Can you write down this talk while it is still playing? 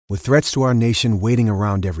With threats to our nation waiting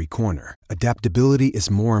around every corner, adaptability is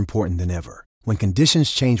more important than ever. When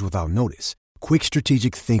conditions change without notice, quick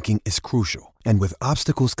strategic thinking is crucial. And with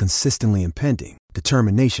obstacles consistently impending,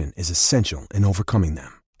 determination is essential in overcoming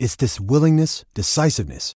them. It's this willingness,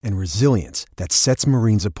 decisiveness, and resilience that sets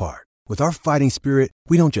Marines apart. With our fighting spirit,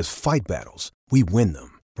 we don't just fight battles, we win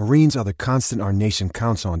them. Marines are the constant our nation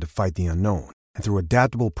counts on to fight the unknown. And through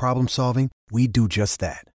adaptable problem solving, we do just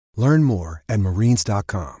that. Learn more at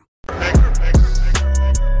marines.com.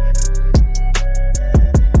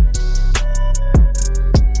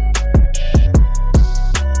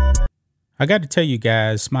 I got to tell you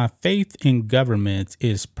guys, my faith in government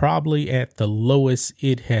is probably at the lowest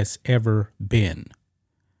it has ever been.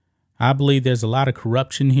 I believe there's a lot of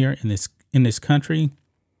corruption here in this country.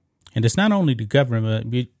 And it's not only the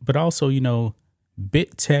government, but also,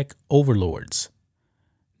 big tech overlords.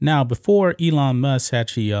 Now, before Elon Musk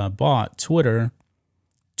actually bought Twitter,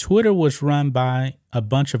 Twitter was run by a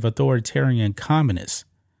bunch of authoritarian communists.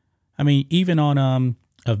 I mean, even on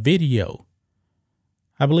a video,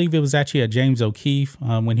 I believe it was actually James O'Keefe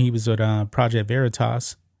when he was at Project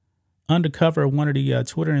Veritas. Undercover, one of the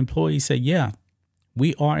Twitter employees said, yeah,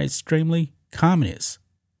 we are extremely communist.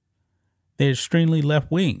 They're extremely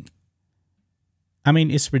left-wing. I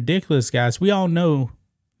mean, it's ridiculous, guys. We all know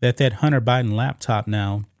that Hunter Biden laptop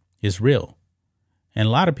now is real. And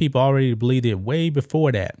a lot of people already believed it way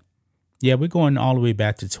before that. Yeah, we're going all the way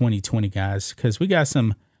back to 2020, guys, because we got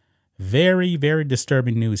some very, very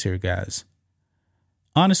disturbing news here, guys.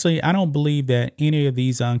 Honestly, I don't believe that any of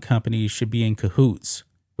these companies should be in cahoots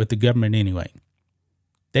with the government anyway.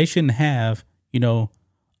 They shouldn't have,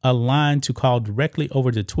 a line to call directly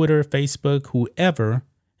over to Twitter, Facebook, whoever,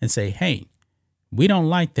 and say, hey, we don't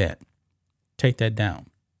like that. Take that down.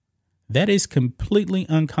 That is completely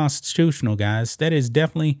unconstitutional, guys. That is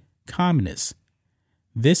definitely communist.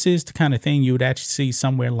 This is the kind of thing you would actually see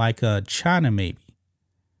somewhere like China, maybe.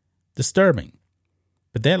 Disturbing.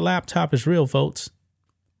 But that laptop is real, folks.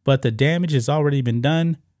 But the damage has already been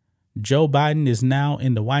done. Joe Biden is now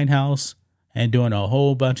in the White House and doing a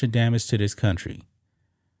whole bunch of damage to this country.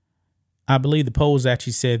 I believe the polls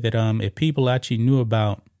actually said that if people actually knew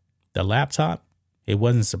about the laptop, it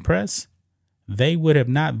wasn't suppressed, they would have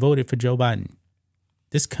not voted for Joe Biden.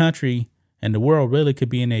 This country and the world really could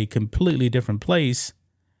be in a completely different place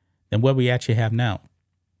than what we actually have now.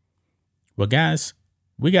 Well, guys,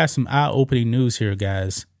 we got some eye-opening news here,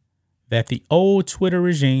 guys, that the old Twitter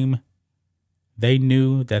regime, they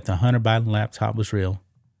knew that the Hunter Biden laptop was real.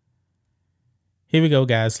 Here we go,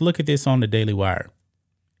 guys. Look at this on the Daily Wire.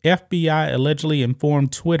 FBI allegedly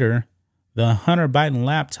informed Twitter the Hunter Biden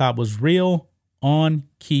laptop was real on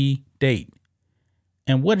key date.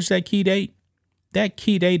 And what is that key date? That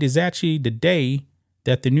key date is actually the day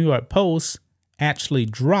that the New York Post actually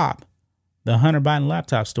dropped the Hunter Biden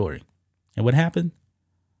laptop story. And what happened?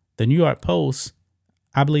 The New York Post,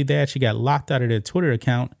 I believe they actually got locked out of their Twitter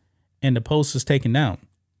account and the post was taken down.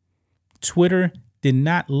 Twitter did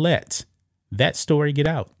not let that story get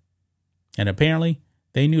out. And apparently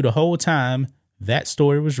they knew the whole time that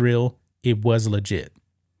story was real. It was legit.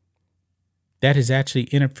 That is actually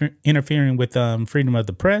interfering with freedom of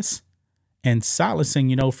the press and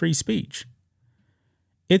silencing, free speech.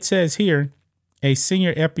 It says here, a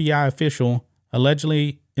senior FBI official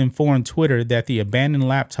allegedly informed Twitter that the abandoned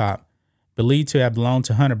laptop believed to have belonged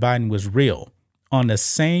to Hunter Biden was real. On the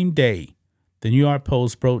same day, the New York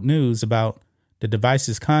Post broke news about the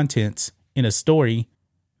device's contents in a story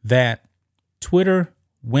that Twitter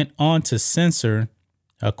went on to censor,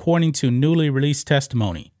 according to newly released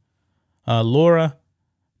testimony. Laura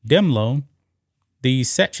Demlow, the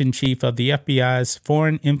section chief of the FBI's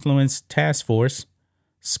Foreign Influence Task Force,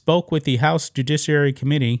 spoke with the House Judiciary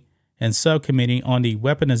Committee and Subcommittee on the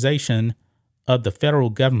Weaponization of the Federal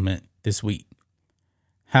Government this week.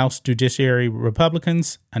 House Judiciary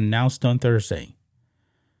Republicans announced on Thursday.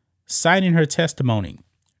 Citing her testimony,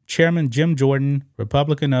 Chairman Jim Jordan,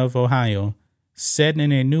 Republican of Ohio, said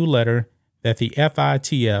in a new letter that the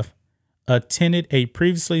FITF attended a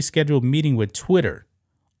previously scheduled meeting with Twitter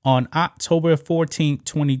on October 14,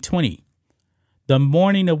 2020, the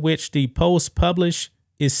morning of which the Post published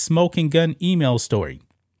its smoking gun email story.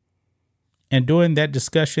 And during that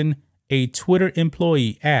discussion, a Twitter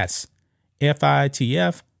employee asked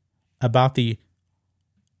FITF about the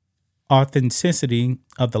authenticity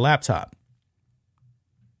of the laptop.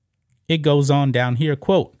 It goes on down here,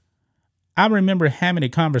 quote, I remember having a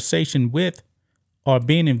conversation with or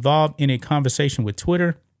being involved in a conversation with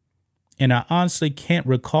Twitter, and I honestly can't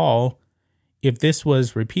recall if this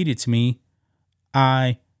was repeated to me.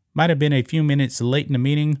 I might have been a few minutes late in the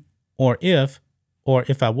meeting, or if or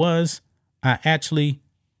if I was, I actually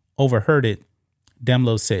overheard it,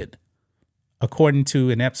 Demlo said, according to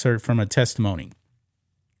an excerpt from a testimony.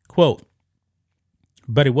 Quote,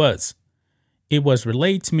 but it was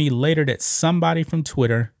relayed to me later that somebody from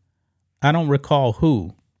Twitter, I don't recall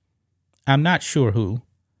who, I'm not sure who,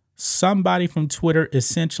 somebody from Twitter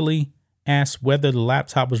essentially asked whether the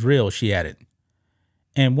laptop was real, she added.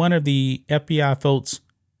 And one of the FBI folks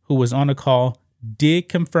who was on the call did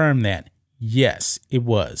confirm that, yes, it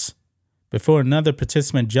was, before another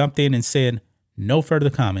participant jumped in and said, no further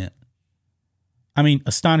comment. I mean,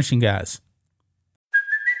 astonishing, guys.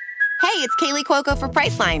 Hey, it's Kaylee Cuoco for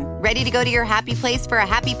Priceline. Ready to go to your happy place for a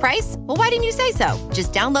happy price? Well, why didn't you say so?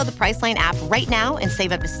 Just download the Priceline app right now and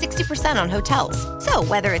save up to 60% on hotels. So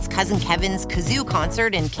whether it's Cousin Kevin's Kazoo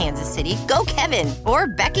Concert in Kansas City, go Kevin, or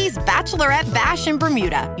Becky's Bachelorette Bash in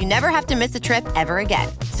Bermuda, you never have to miss a trip ever again.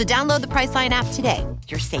 So download the Priceline app today.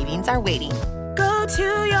 Your savings are waiting. Go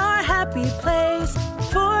to your happy place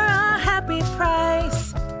for a happy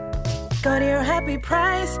price. Go to your happy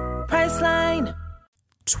price, Priceline.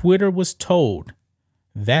 Twitter was told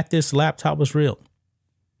that this laptop was real.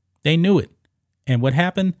 They knew it. And what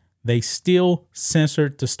happened? They still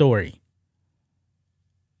censored the story.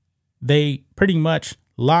 They pretty much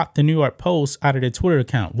locked the New York Post out of their Twitter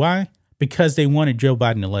account. Why? Because they wanted Joe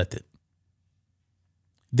Biden elected.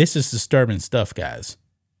 This is disturbing stuff, guys.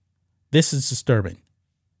 This is disturbing.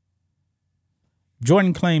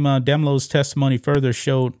 Jordan claimed Demlo's testimony further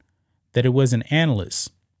showed that it was an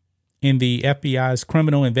analyst in the FBI's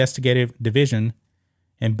Criminal Investigative Division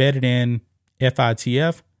embedded in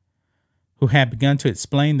FITF who had begun to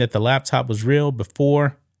explain that the laptop was real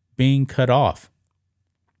before being cut off.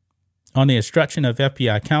 On the instruction of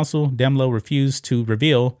FBI counsel, Demlo refused to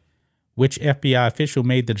reveal which FBI official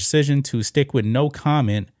made the decision to stick with no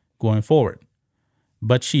comment going forward.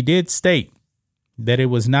 But she did state that it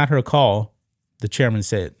was not her call, the chairman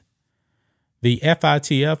said. The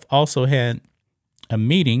FITF also had a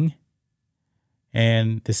meeting,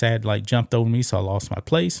 and this had jumped over me, so I lost my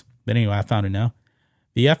place. But anyway, I found it now.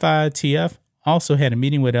 The FITF also had a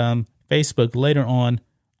meeting with Facebook later on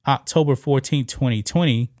October 14,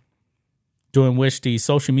 2020, during which the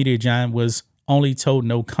social media giant was only told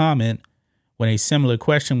no comment when a similar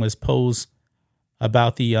question was posed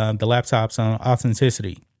about the laptop's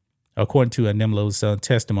authenticity, according to Demlo's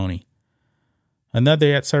testimony.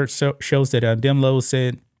 Another excerpt shows that Demlo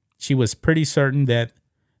said she was pretty certain that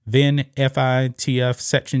then FITF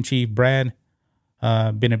Section Chief Brad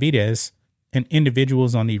Benavides and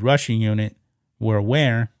individuals on the Russian unit were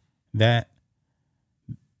aware that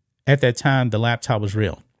at that time the laptop was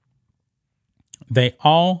real. They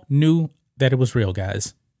all knew that it was real,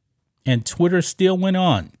 guys. And Twitter still went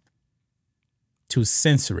on to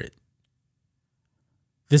censor it.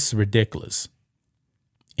 This is ridiculous.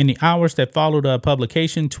 In the hours that followed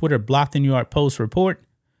publication, Twitter blocked the New York Post report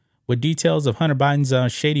with details of Hunter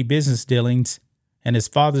Biden's shady business dealings and his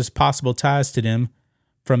father's possible ties to them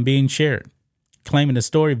from being shared, claiming the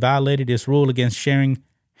story violated its rule against sharing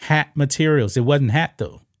hacked materials. It wasn't hacked,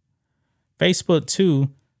 though. Facebook, too,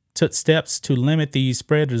 took steps to limit the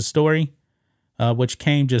spread of the story, which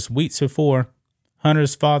came just weeks before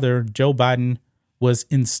Hunter's father, Joe Biden, was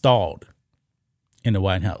installed in the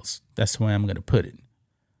White House. That's the way I'm going to put it.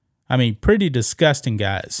 I mean, pretty disgusting,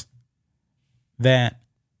 guys, that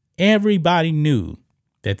everybody knew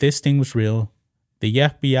that this thing was real. The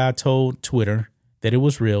FBI told Twitter that it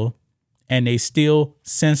was real, and they still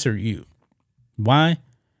censor you. Why?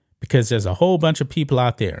 Because there's a whole bunch of people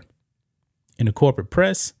out there in the corporate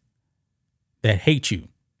press that hate you,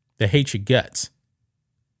 that hate your guts.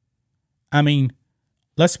 I mean,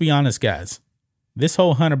 let's be honest, guys. This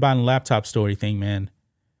whole Hunter Biden laptop story thing, man,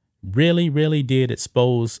 really, really did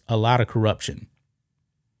expose a lot of corruption.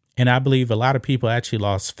 And I believe a lot of people actually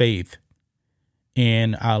lost faith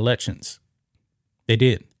in our elections. They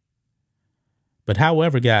did. But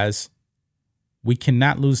however, guys, we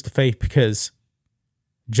cannot lose the faith because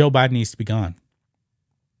Joe Biden needs to be gone.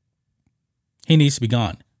 He needs to be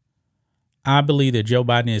gone. I believe that Joe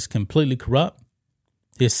Biden is completely corrupt.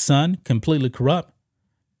 His son, completely corrupt.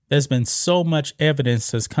 There's been so much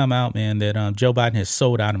evidence that's come out, man, that Joe Biden has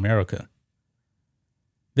sold out America.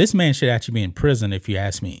 This man should actually be in prison, if you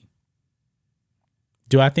ask me.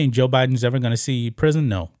 Do I think Joe Biden's ever going to see prison?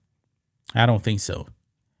 No, I don't think so.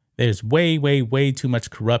 There's way, way, way too much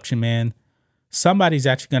corruption, man. Somebody's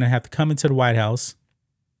actually going to have to come into the White House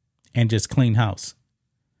and just clean house.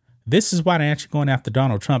 This is why they're actually going after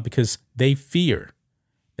Donald Trump, because they fear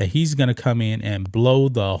that he's going to come in and blow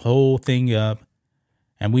the whole thing up.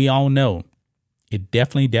 And we all know it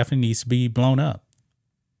definitely needs to be blown up.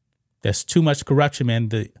 There's too much corruption, man.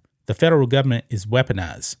 The federal government is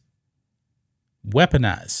weaponized.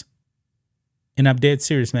 Weaponized. And I'm dead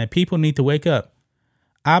serious, man. People need to wake up.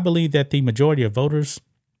 I believe that the majority of voters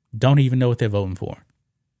don't even know what they're voting for.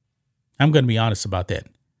 I'm going to be honest about that.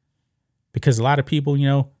 Because a lot of people,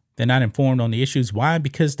 they're not informed on the issues. Why?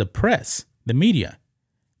 Because the press, the media,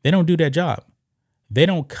 they don't do their job. They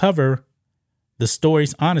don't cover the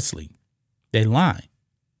stories honestly. They lie.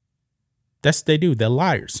 That's what they do. They're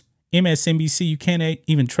liars. MSNBC, you can't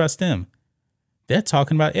even trust them. They're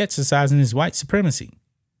talking about exercising his white supremacy.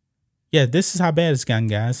 Yeah, this is how bad it's gotten,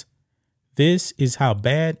 guys. This is how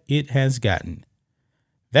bad it has gotten.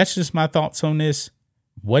 That's just my thoughts on this.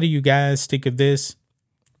 What do you guys think of this?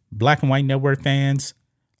 Black and White Network fans,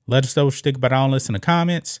 let us know what you think about all this in the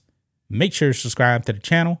comments. Make sure to subscribe to the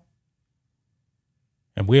channel.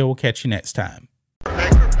 And we'll catch you next time.